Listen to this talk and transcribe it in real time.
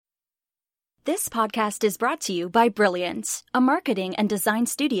This podcast is brought to you by Brilliant, a marketing and design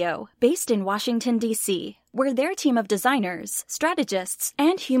studio based in Washington, D.C., where their team of designers, strategists,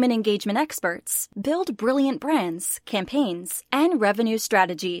 and human engagement experts build brilliant brands, campaigns, and revenue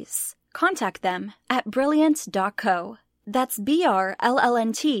strategies. Contact them at brilliant.co. That's BRLLNT.co.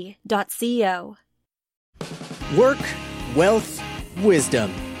 Work, wealth,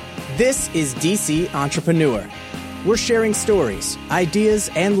 wisdom. This is DC Entrepreneur. We're sharing stories,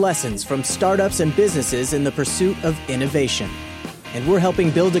 ideas, and lessons from startups and businesses in the pursuit of innovation. And we're helping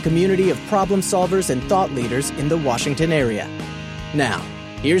build a community of problem solvers and thought leaders in the Washington area. Now,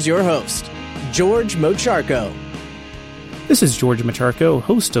 here's your host, George Mocharko. This is George Mocharko,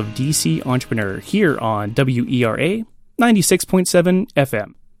 host of DC Entrepreneur, here on WERA 96.7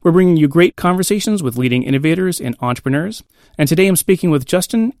 FM. We're bringing you great conversations with leading innovators and entrepreneurs. And today I'm speaking with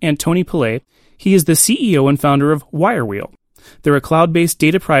Justin Antoni-Pillay. He is the CEO and founder of WireWheel. They're a cloud-based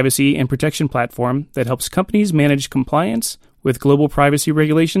data privacy and protection platform that helps companies manage compliance with global privacy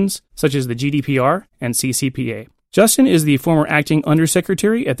regulations such as the GDPR and CCPA. Justin is the former acting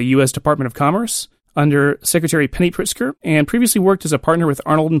undersecretary at the U.S. Department of Commerce under Secretary Penny Pritzker and previously worked as a partner with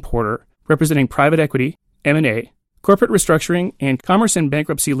Arnold & Porter, representing private equity, M&A, corporate restructuring, and commerce and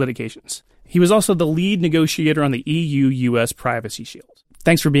bankruptcy litigations. He was also the lead negotiator on the EU-US Privacy Shield.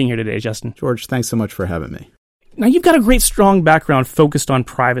 Thanks for being here today, Justin. George, thanks so much for having me. Now, you've got a great, strong background focused on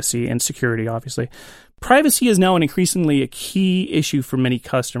privacy and security, obviously. Privacy is now an increasingly a key issue for many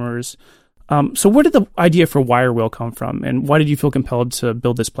customers. So where did the idea for WireWheel come from, and why did you feel compelled to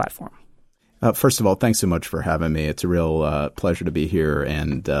build this platform? First of all, thanks so much for having me. It's a real pleasure to be here,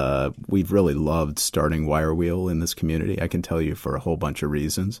 and we've really loved starting WireWheel in this community, I can tell you, for a whole bunch of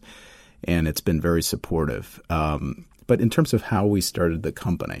reasons, and it's been very supportive. But in terms of how we started the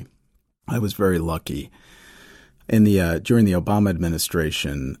company, I was very lucky. During the Obama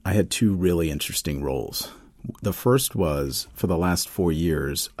administration, I had two really interesting roles. The first was, for the last 4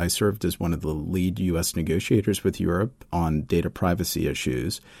 years, I served as one of the lead U.S. negotiators with Europe on data privacy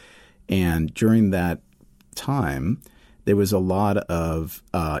issues. And during that time, there was a lot of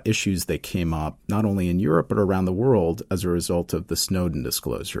issues that came up, not only in Europe, but around the world as a result of the Snowden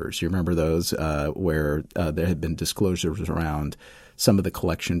disclosures. You remember those where there had been disclosures around some of the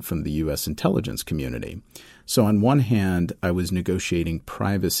collection from the U.S. intelligence community. So on one hand, I was negotiating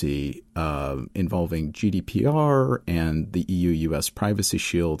privacy involving GDPR and the EU-US Privacy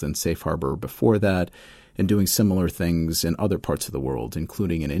Shield and Safe Harbor before that, and doing similar things in other parts of the world,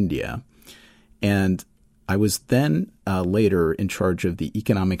 including in India. And I was then later in charge of the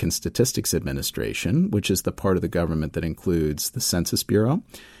Economic and Statistics Administration, which is the part of the government that includes the Census Bureau.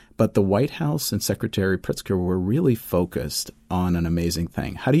 But the White House and Secretary Pritzker were really focused on an amazing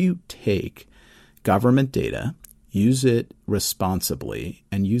thing. How do you take government data, use it responsibly,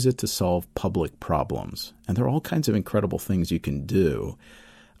 and use it to solve public problems? And there are all kinds of incredible things you can do,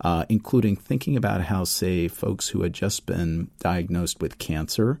 including thinking about how, say, folks who had just been diagnosed with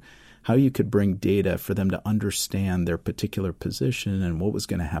cancer, how you could bring data for them to understand their particular position and what was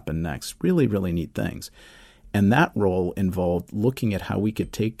going to happen next. Really, really neat things. And that role involved looking at how we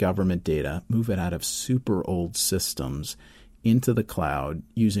could take government data, move it out of super old systems into the cloud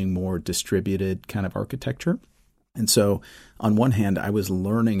using more distributed kind of architecture. And so on one hand, I was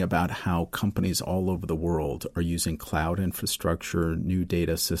learning about how companies all over the world are using cloud infrastructure, new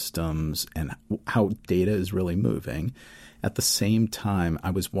data systems, and how data is really moving. At the same time, I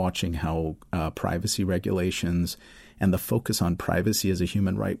was watching how privacy regulations and the focus on privacy as a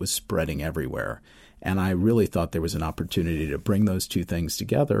human right was spreading everywhere. And I really thought there was an opportunity to bring those two things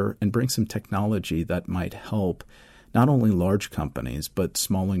together and bring some technology that might help not only large companies, but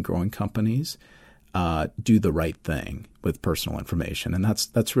small and growing companies do the right thing with personal information. And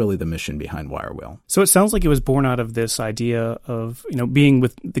that's really the mission behind WireWheel. So it sounds like it was born out of this idea of, being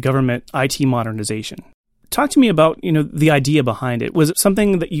with the government IT modernization. Talk to me about, the idea behind it. Was it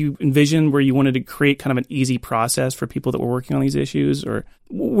something that you envisioned where you wanted to create kind of an easy process for people that were working on these issues, or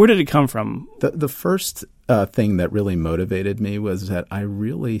where did it come from? The first thing that really motivated me was that I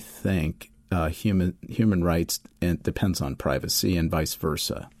really think human rights depends on privacy and vice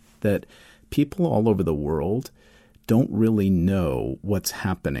versa, that people all over the world don't really know what's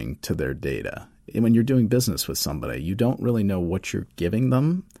happening to their data. And when you're doing business with somebody, you don't really know what you're giving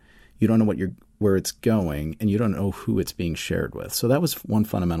them. You don't know where it's going, and you don't know who it's being shared with. So that was one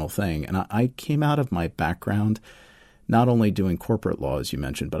fundamental thing. And I came out of my background not only doing corporate law, as you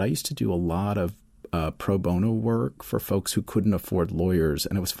mentioned, but I used to do a lot of pro bono work for folks who couldn't afford lawyers.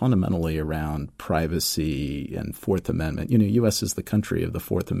 And it was fundamentally around privacy and Fourth Amendment. U.S. is the country of the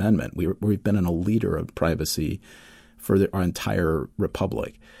Fourth Amendment. We've been in a leader of privacy for our entire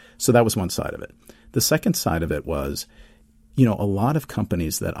republic. So that was one side of it. The second side of it was, a lot of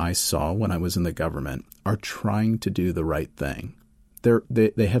companies that I saw when I was in the government are trying to do the right thing.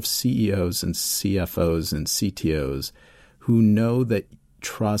 They have CEOs and CFOs and CTOs who know that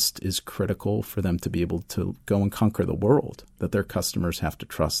trust is critical for them to be able to go and conquer the world, that their customers have to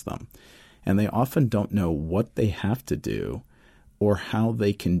trust them. And they often don't know what they have to do or how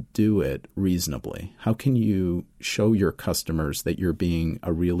they can do it reasonably. How can you show your customers that you're being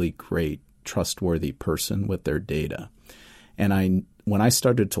a really great, trustworthy person with their data? And when I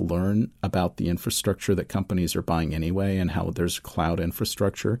started to learn about the infrastructure that companies are buying anyway and how there's cloud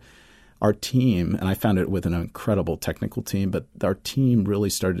infrastructure, our team, and I found it with an incredible technical team, but our team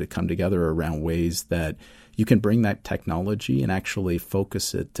really started to come together around ways that you can bring that technology and actually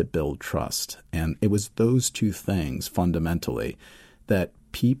focus it to build trust. And it was those two things fundamentally that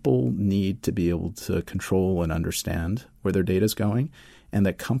people need to be able to control and understand where their data is going, and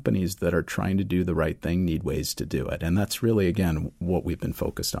that companies that are trying to do the right thing need ways to do it. And that's really, again, what we've been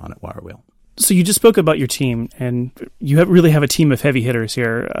focused on at WireWheel. So you just spoke about your team, and you really have a team of heavy hitters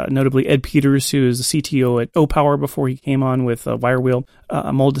here, notably Ed Peters, who is the CTO at OPower before he came on with WireWheel,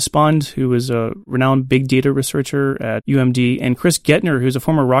 Amol Despond, who is a renowned big data researcher at UMD, and Chris Gettner, who's a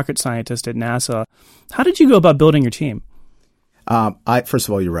former rocket scientist at NASA. How did you go about building your team? First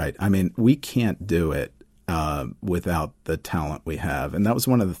of all, you're right. I mean, we can't do it without the talent we have. And that was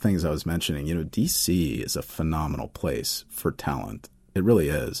one of the things I was mentioning. DC is a phenomenal place for talent. It really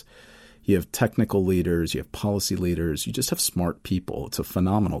is. You have technical leaders, you have policy leaders, you just have smart people. It's a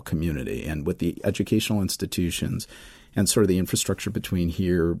phenomenal community. And with the educational institutions and sort of the infrastructure between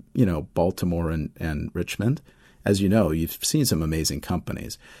here, Baltimore and Richmond, as you know, you've seen some amazing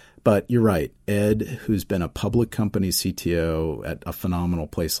companies. But you're right. Ed, who's been a public company CTO at a phenomenal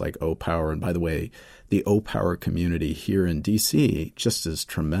place like OPower, and by the way, the OPower community here in DC just is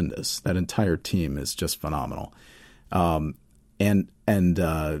tremendous. That entire team is just phenomenal. And Ed and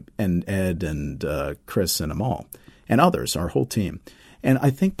Chris and Amol and others, our whole team. And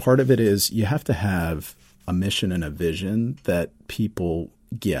I think part of it is you have to have a mission and a vision that people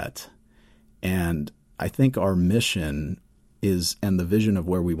get. And I think our mission is, and the vision of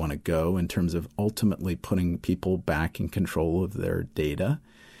where we want to go in terms of ultimately putting people back in control of their data,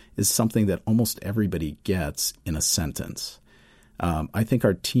 is something that almost everybody gets in a sentence. I think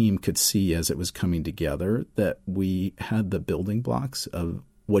our team could see as it was coming together that we had the building blocks of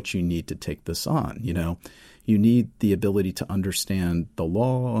what you need to take this on. You need the ability to understand the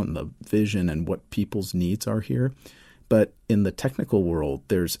law and the vision and what people's needs are here. But in the technical world,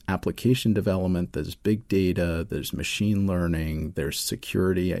 there's application development, there's big data, there's machine learning, there's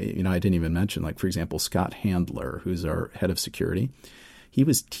security. I didn't even mention, for example, Scott Handler, who's our head of security. He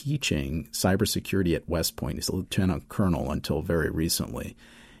was teaching cybersecurity at West Point. He's a lieutenant colonel until very recently.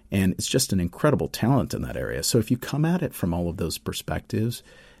 And it's just an incredible talent in that area. So if you come at it from all of those perspectives,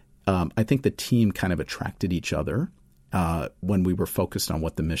 I think the team kind of attracted each other when we were focused on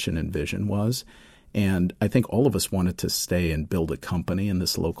what the mission and vision was. And I think all of us wanted to stay and build a company in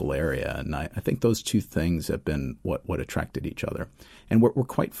this local area. And I think those two things have been what attracted each other. And we're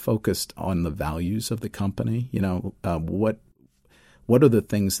quite focused on the values of the company. What are the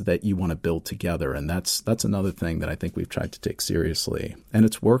things that you want to build together? And that's another thing that I think we've tried to take seriously. And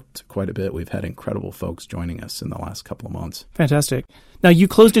it's worked quite a bit. We've had incredible folks joining us in the last couple of months. Fantastic. Now, you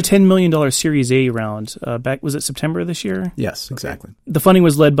closed a $10 million Series A round back, was it September of this year? Yes, exactly. Okay. The funding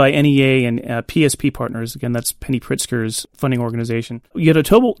was led by NEA and PSP Partners. Again, that's Penny Pritzker's funding organization. You had a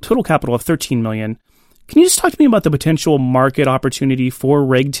total capital of $13 million. Can you just talk to me about the potential market opportunity for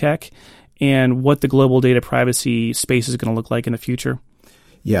RegTech and what the global data privacy space is going to look like in the future?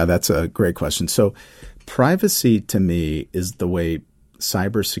 Yeah, that's a great question. So privacy to me is the way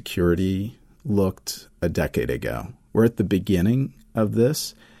cybersecurity looked a decade ago. We're at the beginning of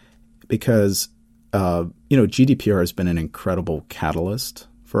this because, GDPR has been an incredible catalyst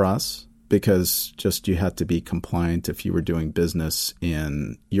for us because just you had to be compliant if you were doing business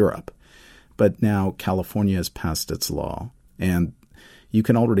in Europe. But now California has passed its law, and you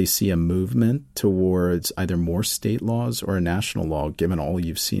can already see a movement towards either more state laws or a national law, given all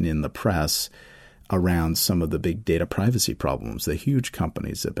you've seen in the press around some of the big data privacy problems the huge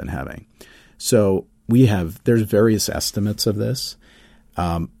companies have been having. So there's various estimates of this.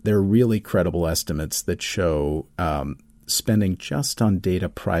 There are really credible estimates that show spending just on data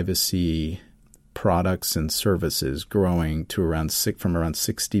privacy products and services growing to from around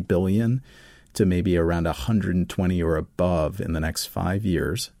 60 billion to maybe around 120 or above in the next 5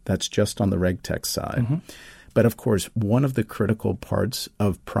 years. That's just on the RegTech side. Mm-hmm. But of course, one of the critical parts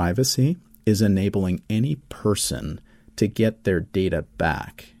of privacy is enabling any person to get their data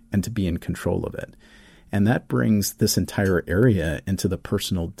back and to be in control of it. And that brings this entire area into the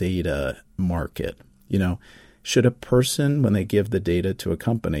personal data market. Should a person, when they give the data to a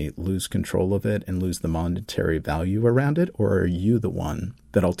company, lose control of it and lose the monetary value around it? Or are you the one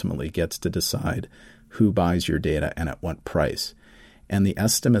that ultimately gets to decide who buys your data and at what price? And the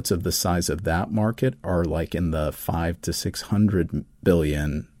estimates of the size of that market are like in the 500 to 600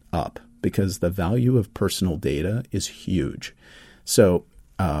 billion up, because the value of personal data is huge. So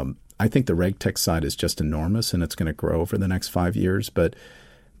I think the RegTech side is just enormous, and it's going to grow over the next 5 years. But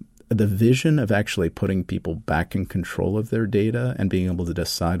the vision of actually putting people back in control of their data and being able to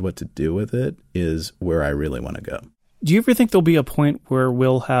decide what to do with it is where I really want to go. Do you ever think there'll be a point where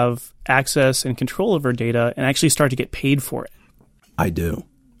we'll have access and control of our data and actually start to get paid for it? I do.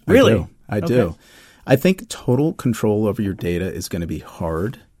 Really? I do. I think total control over your data is going to be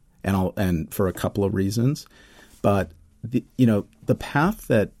hard, and for a couple of reasons. But the path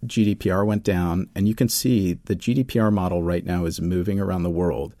that GDPR went down, and you can see the GDPR model right now is moving around the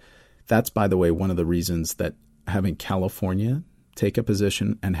world. That's, by the way, one of the reasons that having California take a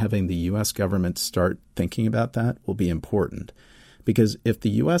position and having the U.S. government start thinking about that will be important. Because if the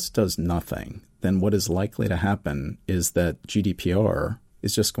U.S. does nothing, then what is likely to happen is that GDPR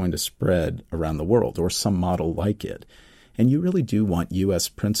is just going to spread around the world, or some model like it. And you really do want U.S.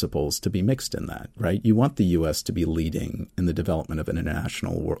 principles to be mixed in that, right? You want the U.S. to be leading in the development of an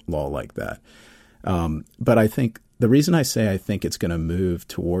international law like that. But I think the reason I say I think it's going to move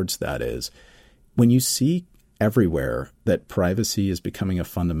towards that is when you see everywhere that privacy is becoming a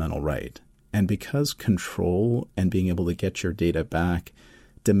fundamental right, and because control and being able to get your data back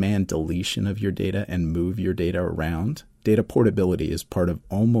demand deletion of your data and move your data around, data portability is part of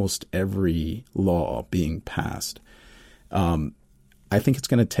almost every law being passed. I think it's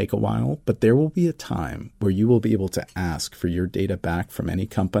going to take a while, but there will be a time where you will be able to ask for your data back from any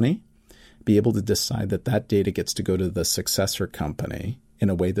company, be able to decide that that data gets to go to the successor company in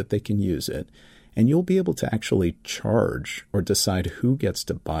a way that they can use it, and you'll be able to actually charge or decide who gets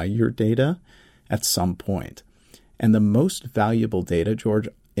to buy your data at some point. And the most valuable data, George,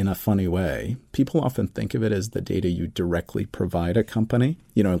 in a funny way, people often think of it as the data you directly provide a company,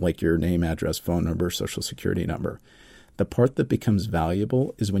 like your name, address, phone number, social security number. The part that becomes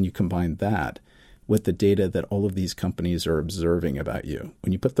valuable is when you combine that with the data that all of these companies are observing about you.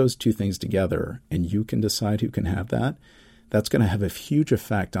 When you put those two things together and you can decide who can have that, that's going to have a huge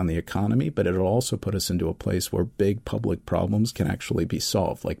effect on the economy, but it'll also put us into a place where big public problems can actually be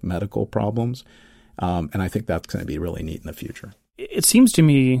solved, like medical problems. And I think that's going to be really neat in the future. It seems to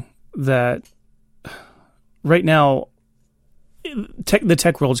me that right now, the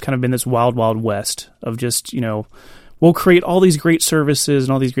tech world's kind of been this wild, wild west of just, we'll create all these great services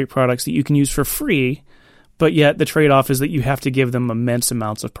and all these great products that you can use for free, but yet the trade-off is that you have to give them immense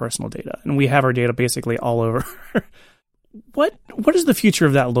amounts of personal data. And we have our data basically all over. What does the future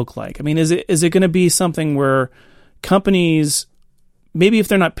of that look like? I mean, is it going to be something where companies, maybe if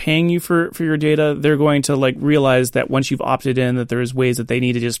they're not paying you for your data, they're going to realize that once you've opted in, that there's ways that they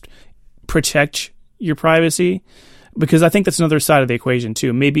need to just protect your privacy? Because I think that's another side of the equation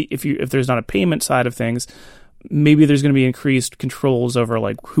too. Maybe if there's not a payment side of things, maybe there's going to be increased controls over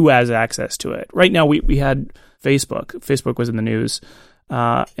who has access to it. Right now, we had Facebook. Facebook was in the news,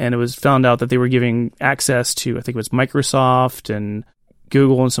 and it was found out that they were giving access to, I think it was Microsoft and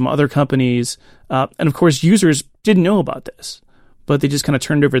Google and some other companies. And of course, users didn't know about this, but they just kind of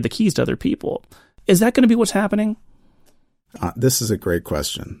turned over the keys to other people. Is that going to be what's happening? This is a great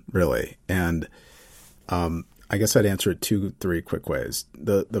question, really. And I guess I'd answer it 2-3 quick ways.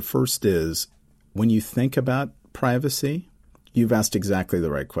 The first is, when you think about privacy, you've asked exactly the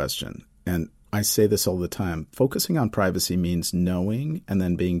right question. And I say this all the time. Focusing on privacy means knowing and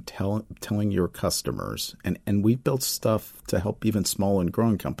then telling your customers. And we've built stuff to help even small and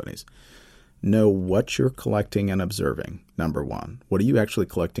growing companies know what you're collecting and observing, number one. What are you actually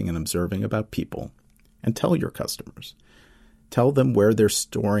collecting and observing about people? And tell your customers. Tell them where they're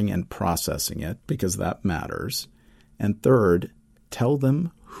storing and processing it, because that matters. And third, tell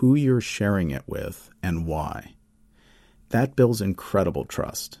them who you're sharing it with and why. That builds incredible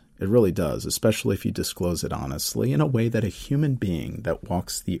trust. It really does, especially if you disclose it honestly in a way that a human being that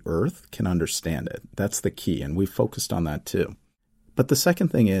walks the earth can understand it. That's the key, and we focused on that too. But the second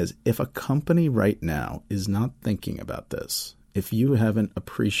thing is, if a company right now is not thinking about this, if you haven't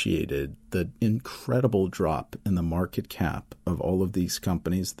appreciated the incredible drop in the market cap of all of these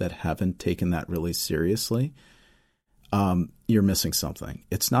companies that haven't taken that really seriously, you're missing something.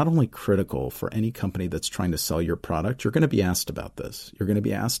 It's not only critical for any company that's trying to sell your product. You're going to be asked about this. You're going to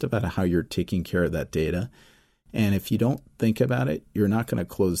be asked about how you're taking care of that data. And if you don't think about it, you're not going to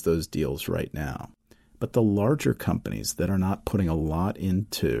close those deals right now. But the larger companies that are not putting a lot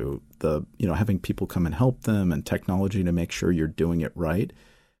into the, having people come and help them and technology to make sure you're doing it right,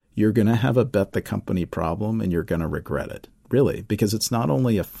 you're going to have a bet the company problem and you're going to regret it, really, because it's not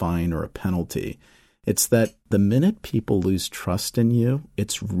only a fine or a penalty. It's that the minute people lose trust in you,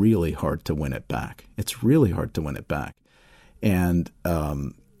 it's really hard to win it back. It's really hard to win it back. And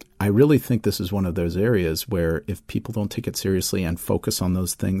I really think this is one of those areas where if people don't take it seriously and focus on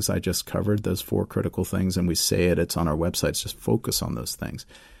those things I just covered, those 4 critical things, and we say it's on our websites, just focus on those things.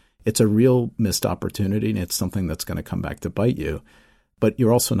 It's a real missed opportunity, and it's something that's going to come back to bite you. But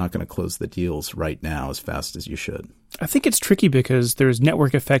you're also not going to close the deals right now as fast as you should. I think it's tricky because there's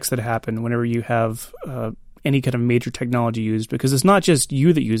network effects that happen whenever you have any kind of major technology used, because it's not just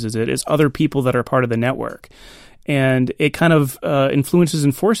you that uses it, it's other people that are part of the network. And it kind of influences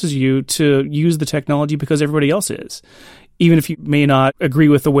and forces you to use the technology because everybody else is, even if you may not agree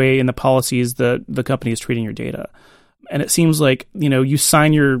with the way and the policies that the company is treating your data. And it seems like, you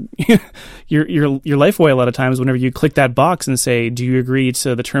sign your life away a lot of times whenever you click that box and say, do you agree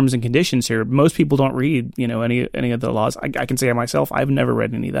to the terms and conditions here? Most people don't read, any of the laws. I can say it myself, I've never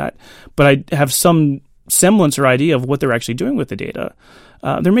read any of that. But I have some semblance or idea of what they're actually doing with the data.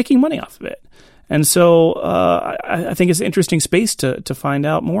 They're making money off of it. And so I think it's an interesting space to find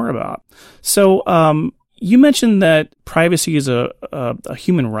out more about. So you mentioned that privacy is a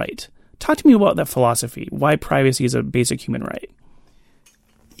human right. Talk to me about that philosophy, why privacy is a basic human right.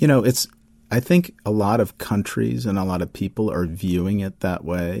 I think a lot of countries and a lot of people are viewing it that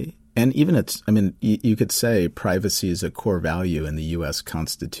way. And even you could say privacy is a core value in the U.S.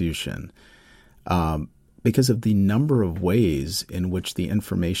 Constitution because of the number of ways in which the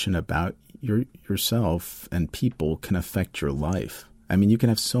information about yourself and people can affect your life. You can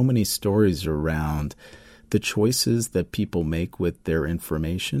have so many stories around the choices that people make with their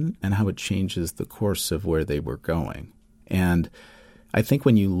information and how it changes the course of where they were going. And I think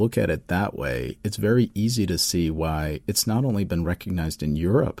when you look at it that way, it's very easy to see why it's not only been recognized in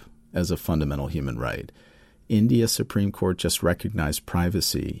Europe as a fundamental human right. India Supreme Court just recognized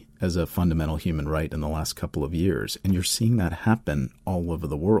privacy as a fundamental human right in the last couple of years. And you're seeing that happen all over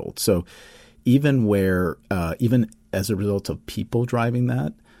the world. So even as a result of people driving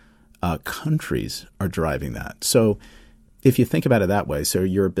that, countries are driving that. So if you think about it that way, so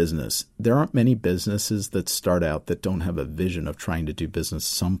you're a business, there aren't many businesses that start out that don't have a vision of trying to do business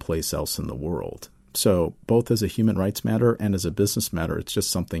someplace else in the world. So both as a human rights matter and as a business matter, it's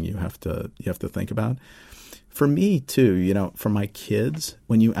just something you have to think about. For me too, for my kids,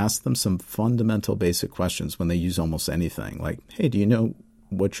 when you ask them some fundamental basic questions when they use almost anything, like, hey, do you know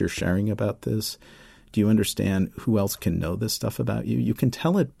what you're sharing about this? Do you understand who else can know this stuff about you? You can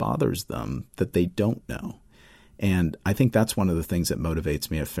tell it bothers them that they don't know. And I think that's one of the things that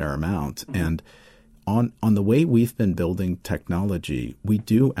motivates me a fair amount. Mm-hmm. And on the way we've been building technology, we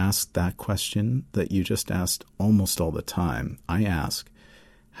do ask that question that you just asked almost all the time. I ask,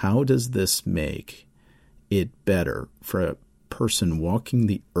 how does this make it better for a person walking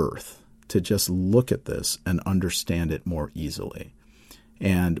the earth to just look at this and understand it more easily?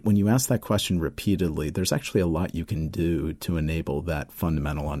 And when you ask that question repeatedly, there's actually a lot you can do to enable that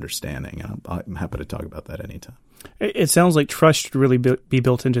fundamental understanding. I'm happy to talk about that anytime. It sounds like trust should really be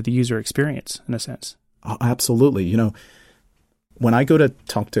built into the user experience in a sense. Oh, absolutely. When I go to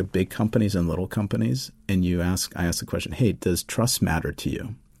talk to big companies and little companies and I ask the question, hey, does trust matter to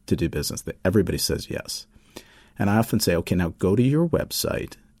you to do business? Everybody says yes. And I often say, okay, now go to your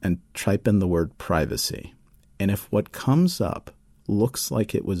website and type in the word privacy. And if what comes up looks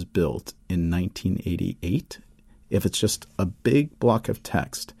like it was built in 1988, if it's just a big block of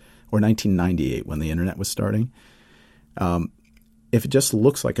text, or 1998 when the internet was starting, if it just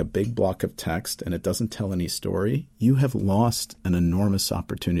looks like a big block of text and it doesn't tell any story, you have lost an enormous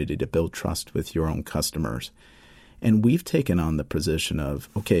opportunity to build trust with your own customers. And we've taken on the position of,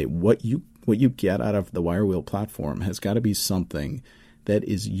 okay, what you get out of the Wirewheel platform has got to be something that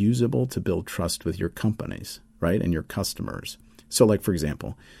is usable to build trust with your companies, right, and your customers. So like, for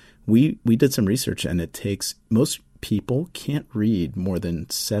example, we did some research and it takes most people can't read more than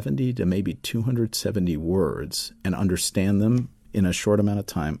 70 to maybe 270 words and understand them in a short amount of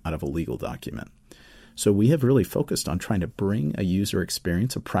time out of a legal document. So we have really focused on trying to bring a user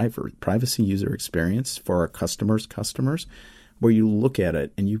experience, a privacy user experience for our customers, where you look at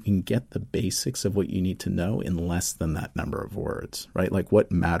it and you can get the basics of what you need to know in less than that number of words, right? Like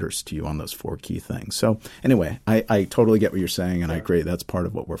what matters to you on those 4 key things. So anyway, I totally get what you're saying, and I agree. That's part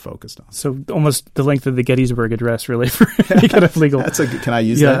of what we're focused on. So almost the length of the Gettysburg Address, really, for any kind of legal. Can I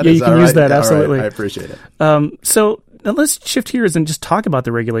use that? Yeah, you can use that, absolutely. Right, I appreciate it. So now let's shift gears and just talk about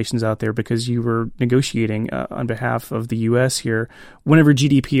the regulations out there, because you were negotiating on behalf of the U.S. here whenever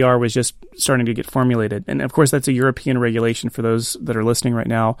GDPR was just starting to get formulated. And of course, that's a European regulation for those that are listening right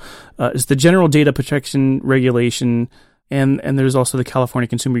now. It's the General Data Protection Regulation, and there's also the California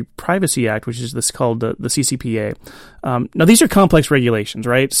Consumer Privacy Act, which is this called the CCPA. Now, these are complex regulations,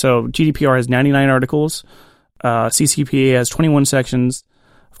 right? So GDPR has 99 articles. CCPA has 21 sections.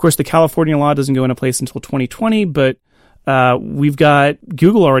 Of course, the California law doesn't go into place until 2020, but we've got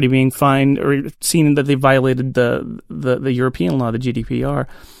Google already being fined or seen that they violated the European law, the GDPR.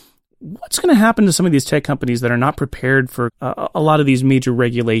 What's going to happen to some of these tech companies that are not prepared for a lot of these major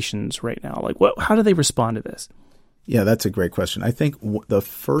regulations right now? Like, how do they respond to this? Yeah, that's a great question. I think the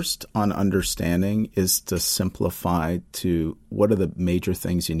first on understanding is to simplify to what are the major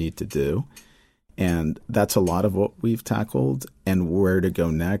things you need to do. And that's a lot of what we've tackled, and where to go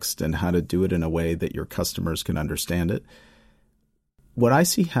next and how to do it in a way that your customers can understand it. What I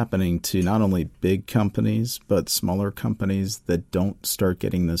see happening to not only big companies, but smaller companies that don't start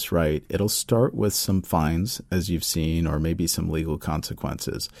getting this right, it'll start with some fines, as you've seen, or maybe some legal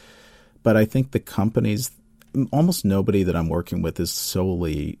consequences. But I think the companies, almost nobody that I'm working with is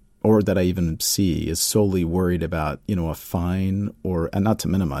solely, or that I even see, is solely worried about, a fine and not to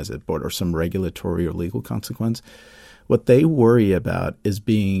minimize it, but or some regulatory or legal consequence. What they worry about is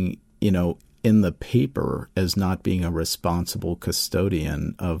being, in the paper as not being a responsible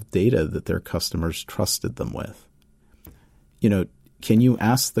custodian of data that their customers trusted them with. Can you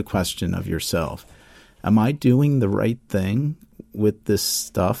ask the question of yourself, am I doing the right thing with this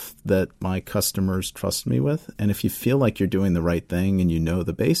stuff that my customers trust me with? And if you feel like you're doing the right thing and you know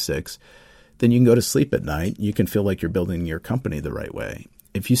the basics, then you can go to sleep at night. You can feel like you're building your company the right way.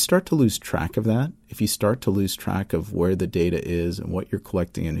 If you start to lose track of that, if you start to lose track of where the data is and what you're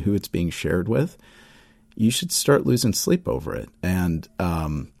collecting and who it's being shared with, you should start losing sleep over it. And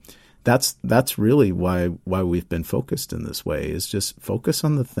that's really why we've been focused in this way, is just focus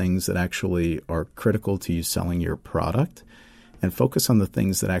on the things that actually are critical to you selling your product, and focus on the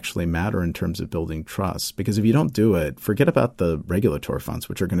things that actually matter in terms of building trust. Because if you don't do it, forget about the regulatory funds,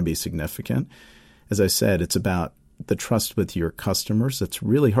 which are going to be significant. As I said, it's about the trust with your customers. It's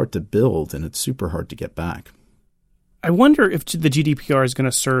really hard to build, and it's super hard to get back. I wonder if the GDPR is going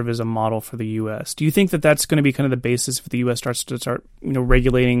to serve as a model for the U.S. Do you think that that's going to be kind of the basis if the U.S. starts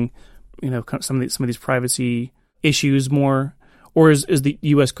regulating, some of these privacy issues more, or is the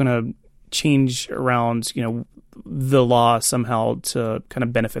U.S. going to change around, the law somehow to kind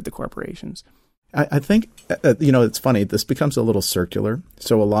of benefit the corporations? I think, it's funny. This becomes a little circular.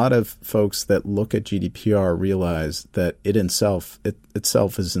 So a lot of folks that look at GDPR realize that it itself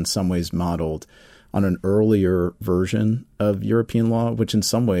is in some ways modeled on an earlier version of European law, which in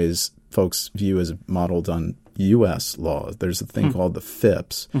some ways folks view as modeled on U.S. law. There's a thing called the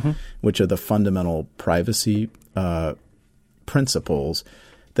FIPS, which are the fundamental privacy principles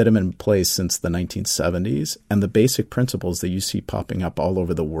that have been in place since the 1970s. And the basic principles that you see popping up all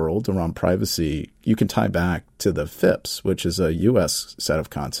over the world around privacy, you can tie back to the FIPS, which is a U.S. set of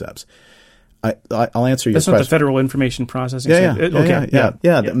concepts. I'll answer your question. That's not the Federal Information Processing. Yeah.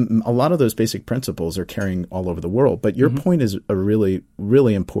 A lot of those basic principles are carrying all over the world. But your point is a really,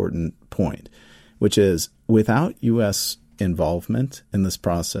 really important point, which is without U.S. involvement in this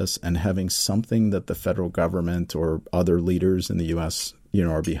process and having something that the federal government or other leaders in the U.S.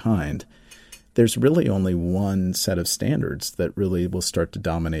 are behind, there's really only one set of standards that really will start to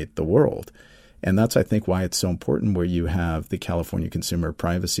dominate the world. And that's, I think, why it's so important where you have the California Consumer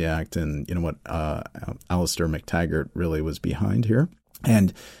Privacy Act and, what Alistair McTaggart really was behind here.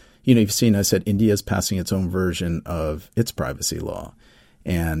 And, you've seen, I said, India is passing its own version of its privacy law.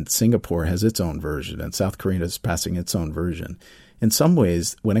 And Singapore has its own version. And South Korea is passing its own version. In some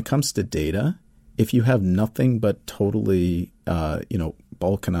ways, when it comes to data, if you have nothing but totally,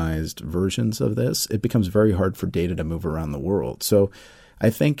 balkanized versions of this, it becomes very hard for data to move around the world. So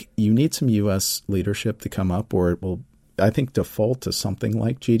I think you need some U.S. leadership to come up, or it will, I think, default to something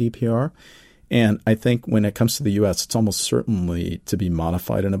like GDPR. And I think when it comes to the U.S., it's almost certainly to be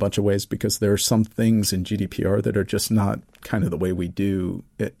modified in a bunch of ways, because there are some things in GDPR that are just not kind of the way we do,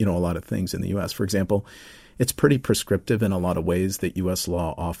 a lot of things in the U.S. For example, it's pretty prescriptive in a lot of ways that U.S.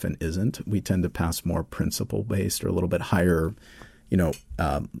 law often isn't. We tend to pass more principle-based or a little bit higher,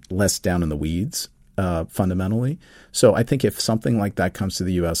 less down in the weeds. fundamentally. So I think if something like that comes to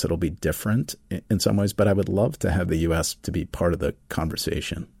the U.S., it'll be different in some ways. But I would love to have the U.S. to be part of the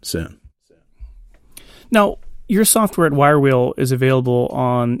conversation soon. Now, your software at Wirewheel is available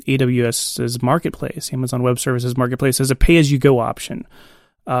on AWS's Marketplace, Amazon Web Services Marketplace, as a pay-as-you-go option.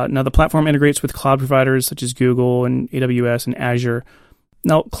 Now, the platform integrates with cloud providers such as Google and AWS and Azure.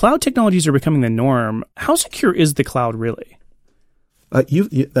 Now, cloud technologies are becoming the norm. How secure is the cloud really?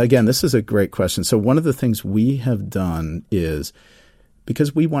 Again, this is a great question. So one of the things we have done is,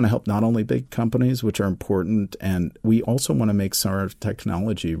 because we want to help not only big companies, which are important, and we also want to make some of our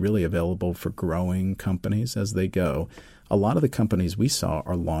technology really available for growing companies as they go. A lot of the companies we saw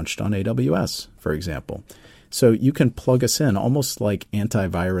are launched on AWS, for example. So you can plug us in almost like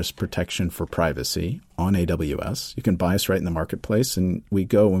antivirus protection for privacy on AWS. You can buy us right in the marketplace, and we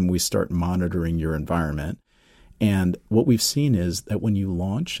go and we start monitoring your environment. And what we've seen is that when you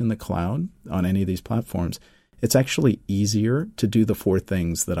launch in the cloud on any of these platforms, it's actually easier to do the 4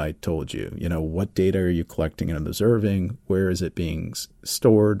 things that I told you. You know, what data are you collecting and observing? Where is it being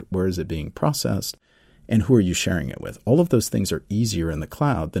stored? Where is it being processed? And who are you sharing it with? All of those things are easier in the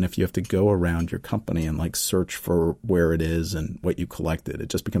cloud than if you have to go around your company and like search for where it is and what you collected. It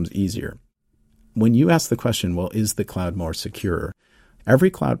just becomes easier. When you ask the question, well, is the cloud more secure?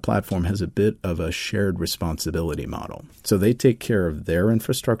 Every cloud platform has a bit of a shared responsibility model. So they take care of their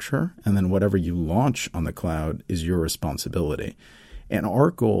infrastructure, and then whatever you launch on the cloud is your responsibility. And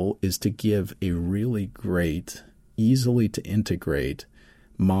our goal is to give a really great, easily to integrate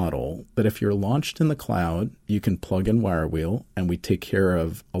model that if you're launched in the cloud, you can plug in Wirewheel, and we take care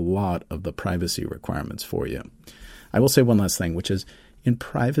of a lot of the privacy requirements for you. I will say one last thing, which is, in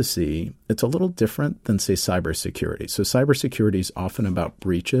privacy, it's a little different than, say, cybersecurity. So cybersecurity is often about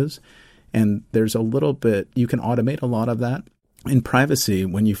breaches, and there's a little bit, you can automate a lot of that. In privacy,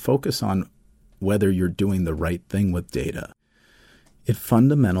 when you focus on whether you're doing the right thing with data, it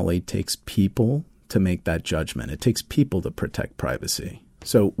fundamentally takes people to make that judgment. It takes people to protect privacy.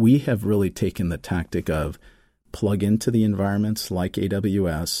 So we have really taken the tactic of plug into the environments like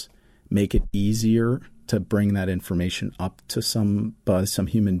AWS, make it easier to bring that information up to some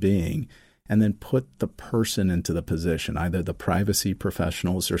human being, and then put the person into the position, either the privacy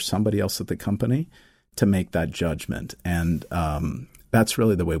professionals or somebody else at the company, to make that judgment. And that's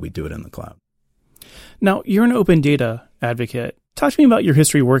really the way we do it in the cloud. Now, you're an open data advocate. Talk to me about your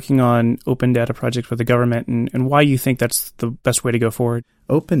history working on open data projects for the government and why you think that's the best way to go forward.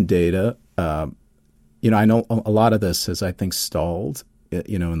 Open data, I know a lot of this has, I think, stalled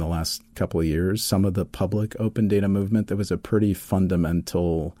in the last couple of years. Some of the public open data movement, there was a pretty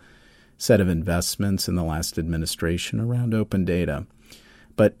fundamental set of investments in the last administration around open data.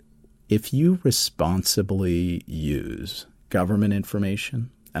 But if you responsibly use government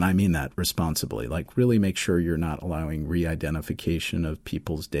information, and I mean that responsibly, like really make sure you're not allowing re-identification of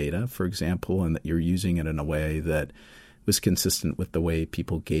people's data, for example, and that you're using it in a way that was consistent with the way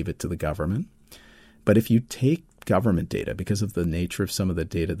people gave it to the government. But if you take government data, because of the nature of some of the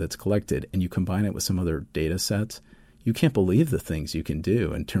data that's collected, and you combine it with some other data sets, you can't believe the things you can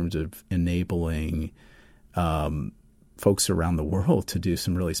do in terms of enabling folks around the world to do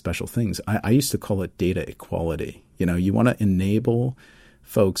some really special things. I used to call it data equality. You want to enable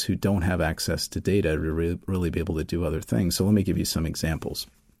folks who don't have access to data to really be able to do other things. So let me give you some examples.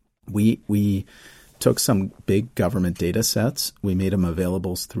 We took some big government data sets, we made them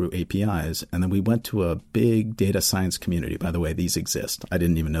available through APIs, and then we went to a big data science community. By the way, these exist. I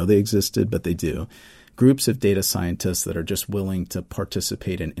didn't even know they existed, but they do. Groups of data scientists that are just willing to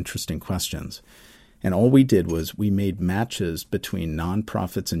participate in interesting questions. And all we did was we made matches between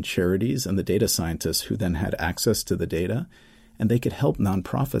nonprofits and charities and the data scientists who then had access to the data, and they could help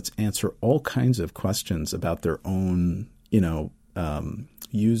nonprofits answer all kinds of questions about their own,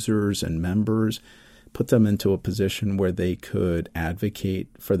 users and members, put them into a position where they could advocate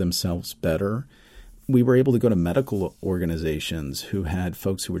for themselves better. We were able to go to medical organizations who had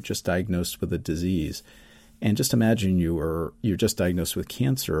folks who were just diagnosed with a disease. And just imagine you're just diagnosed with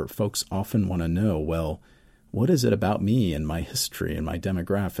cancer. Folks often want to know, well, what is it about me and my history and my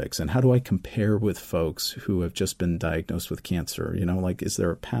demographics? And how do I compare with folks who have just been diagnosed with cancer? Is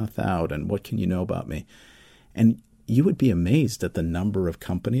there a path out, and what can you know about me? And you would be amazed at the number of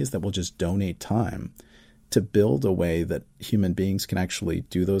companies that will just donate time to build a way that human beings can actually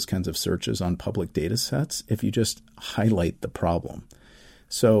do those kinds of searches on public data sets if you just highlight the problem.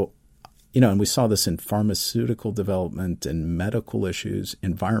 So, and we saw this in pharmaceutical development and medical issues,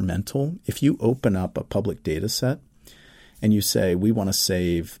 environmental. If you open up a public data set and you say, we want to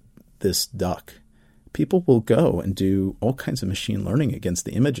save this duck, people will go and do all kinds of machine learning against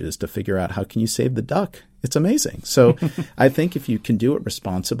the images to figure out how can you save the duck. It's amazing. So I think if you can do it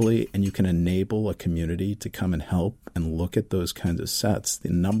responsibly and you can enable a community to come and help and look at those kinds of sets, the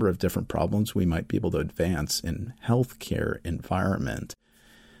number of different problems we might be able to advance in healthcare, environment,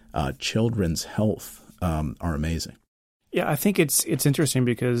 children's health are amazing. Yeah, I think it's interesting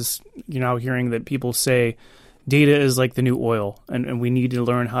because you're now hearing that people say data is like the new oil, and we need to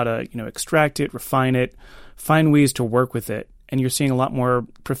learn how to extract it, refine it, find ways to work with it. And you're seeing a lot more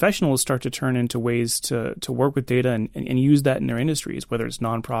professionals start to turn into ways to work with data and use that in their industries, whether it's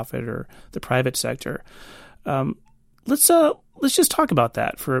nonprofit or the private sector. Let's just talk about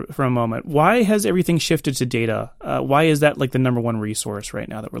that for a moment. Why has everything shifted to data? Why is that like the number one resource right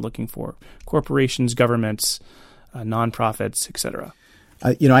now that we're looking for? Corporations, governments, nonprofits, et cetera.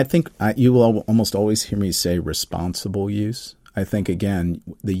 I think you will almost always hear me say responsible use. I think, again,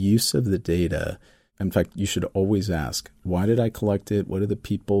 the use of the data, in fact, you should always ask, why did I collect it? What do the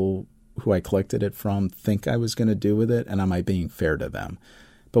people who I collected it from think I was going to do with it? And am I being fair to them?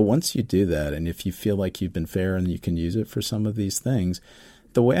 But once you do that, and if you feel like you've been fair and you can use it for some of these things,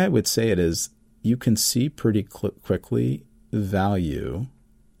 the way I would say it is you can see pretty quickly value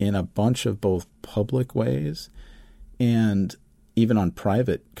in a bunch of both public ways and even on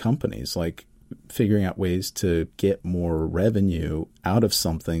private companies, like figuring out ways to get more revenue out of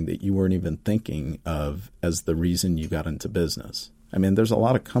something that you weren't even thinking of as the reason you got into business. I mean, there's a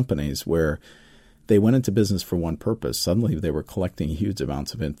lot of companies where they went into business for one purpose. Suddenly they were collecting huge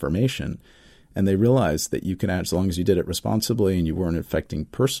amounts of information, and they realized that you can, as long as you did it responsibly and you weren't affecting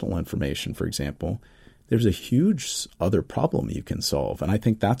personal information, for example, there's a huge other problem you can solve. And I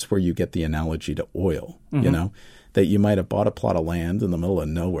think that's where you get the analogy to oil, that you might have bought a plot of land in the middle of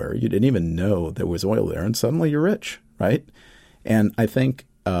nowhere. You didn't even know there was oil there, and suddenly you're rich, right? And I think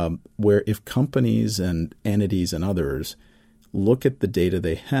where if companies and entities and others look at the data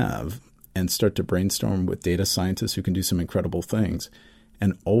they have and start to brainstorm with data scientists who can do some incredible things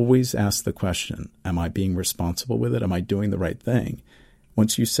and always ask the question, am I being responsible with it? Am I doing the right thing?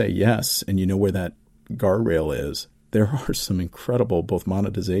 Once you say yes and you know where that guardrail is, there are some incredible both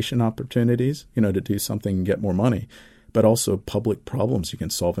monetization opportunities, to do something and get more money, but also public problems you can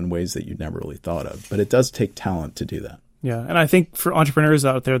solve in ways that you never really thought of. But it does take talent to do that. Yeah. And I think for entrepreneurs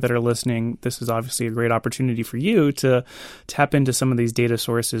out there that are listening, this is obviously a great opportunity for you to tap into some of these data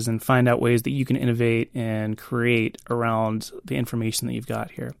sources and find out ways that you can innovate and create around the information that you've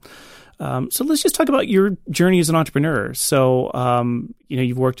got here. So let's just talk about your journey as an entrepreneur. So,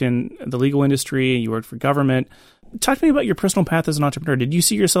 you've worked in the legal industry, you worked for government. Talk to me about your personal path as an entrepreneur. Did you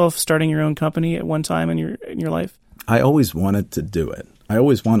see yourself starting your own company at one time in your life? I always wanted to do it.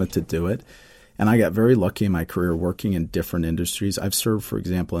 And I got very lucky in my career working in different industries. I've served, for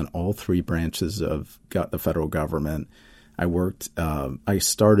example, in all three branches of the federal government. I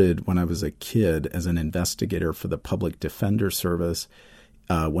started when I was a kid as an investigator for the Public Defender Service.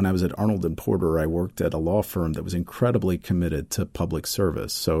 When I was at Arnold & Porter, I worked at a law firm that was incredibly committed to public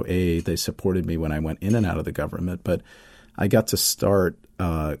service. So, they supported me when I went in and out of the government, but I got to start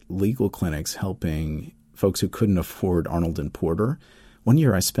legal clinics helping folks who couldn't afford Arnold & Porter. One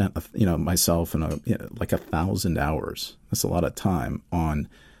year I spent, myself and like 1,000 hours. That's a lot of time on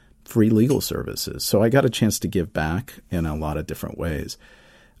free legal services. So I got a chance to give back in a lot of different ways.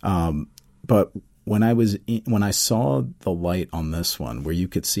 But when I saw the light on this one, where you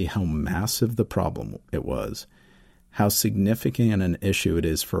could see how massive the problem it was, how significant an issue it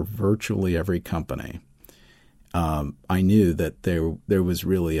is for virtually every company, I knew that there was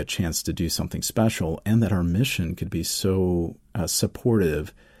really a chance to do something special, and that our mission could be so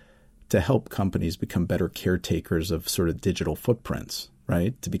supportive to help companies become better caretakers of sort of digital footprints,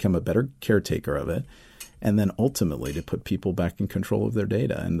 right? To become a better caretaker of it. And then ultimately to put people back in control of their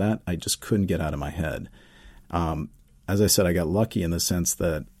data. And that I just couldn't get out of my head. As I said, I got lucky in the sense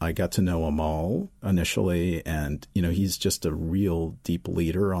that I got to know Amal initially. And, he's just a real deep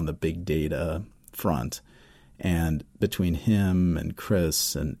leader on the big data front. And between him and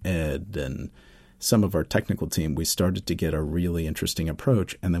Chris and Ed and some of our technical team, we started to get a really interesting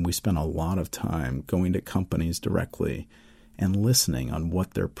approach. And then we spent a lot of time going to companies directly and listening on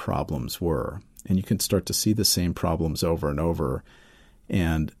what their problems were. And you can start to see the same problems over and over.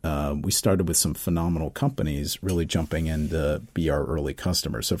 And we started with some phenomenal companies really jumping in to be our early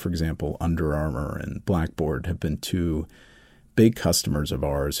customers. So, for example, Under Armour and Blackboard have been two big customers of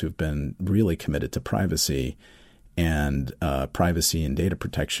ours who've been really committed to privacy and data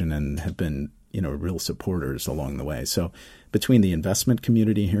protection, and have been real supporters along the way. So between the investment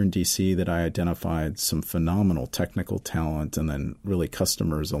community here in DC that I identified, some phenomenal technical talent, and then really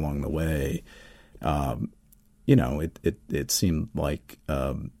customers along the way, it seemed like,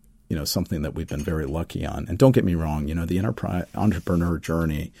 something that we've been very lucky on. And don't get me wrong, the entrepreneur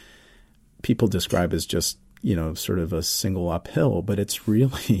journey, people describe as just, sort of a single uphill, but it's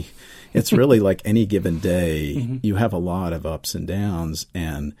really like any given day, mm-hmm. you have a lot of ups and downs.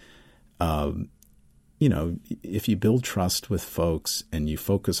 And, if you build trust with folks and you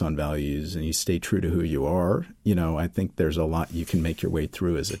focus on values and you stay true to who you are, I think there's a lot you can make your way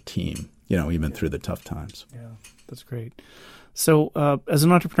through as a team, even through the tough times. Yeah, that's great. So as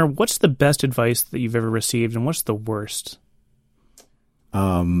an entrepreneur, what's the best advice that you've ever received and what's the worst?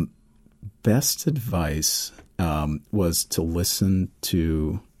 Best advice was to listen.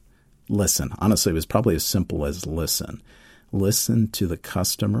 Honestly, it was probably as simple as listen. Listen to the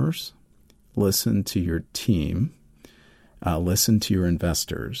customers. Listen to your team. Listen to your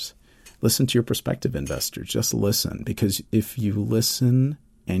investors. Listen to your prospective investors. Just listen, because if you listen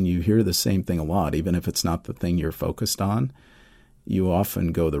and you hear the same thing a lot, even if it's not the thing you're focused on, you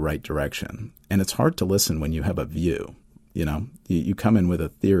often go the right direction. And it's hard to listen when you have a view. You come in with a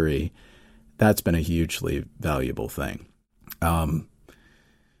theory. That's been a hugely valuable thing.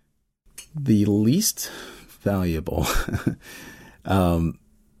 The least valuable,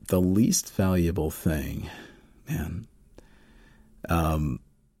 thing, man.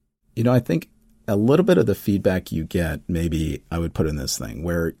 I think a little bit of the feedback you get, maybe I would put in this thing,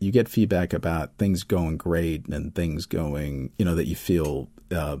 where you get feedback about things going great and things going, that you feel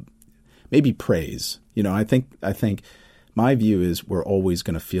maybe praise. I think my view is we're always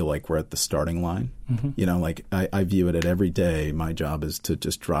going to feel like we're at the starting line. Mm-hmm. I view it at every day. My job is to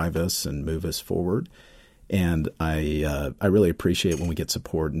just drive us and move us forward. And I really appreciate when we get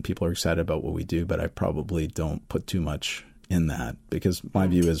support and people are excited about what we do, but I probably don't put too much in that because my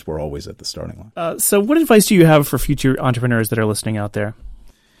view is we're always at the starting line. So what advice do you have for future entrepreneurs that are listening out there?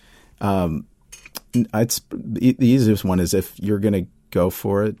 The easiest one is if you're going to go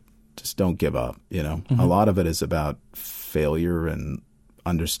for it, just don't give up. Mm-hmm. A lot of it is about failure and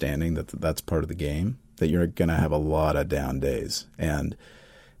understanding that that's part of the game, that you're going to have a lot of down days. And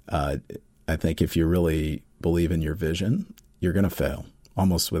I think if you really believe in your vision, you're going to fail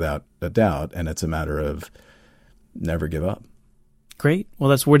almost without a doubt. And it's a matter of never give up. Great. Well,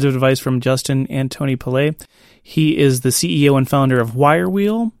 that's words of advice from Justin Antoni Pillay. He is the CEO and founder of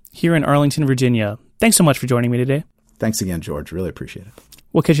WireWheel here in Arlington, Virginia. Thanks so much for joining me today. Thanks again, George. Really appreciate it.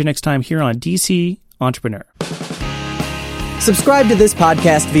 We'll catch you next time here on DC Entrepreneur. Subscribe to this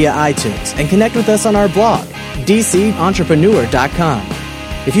podcast via iTunes and connect with us on our blog, dcentrepreneur.com.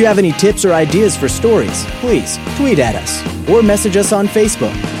 If you have any tips or ideas for stories, please tweet at us or message us on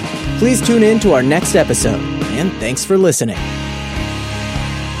Facebook. Please tune in to our next episode, and thanks for listening.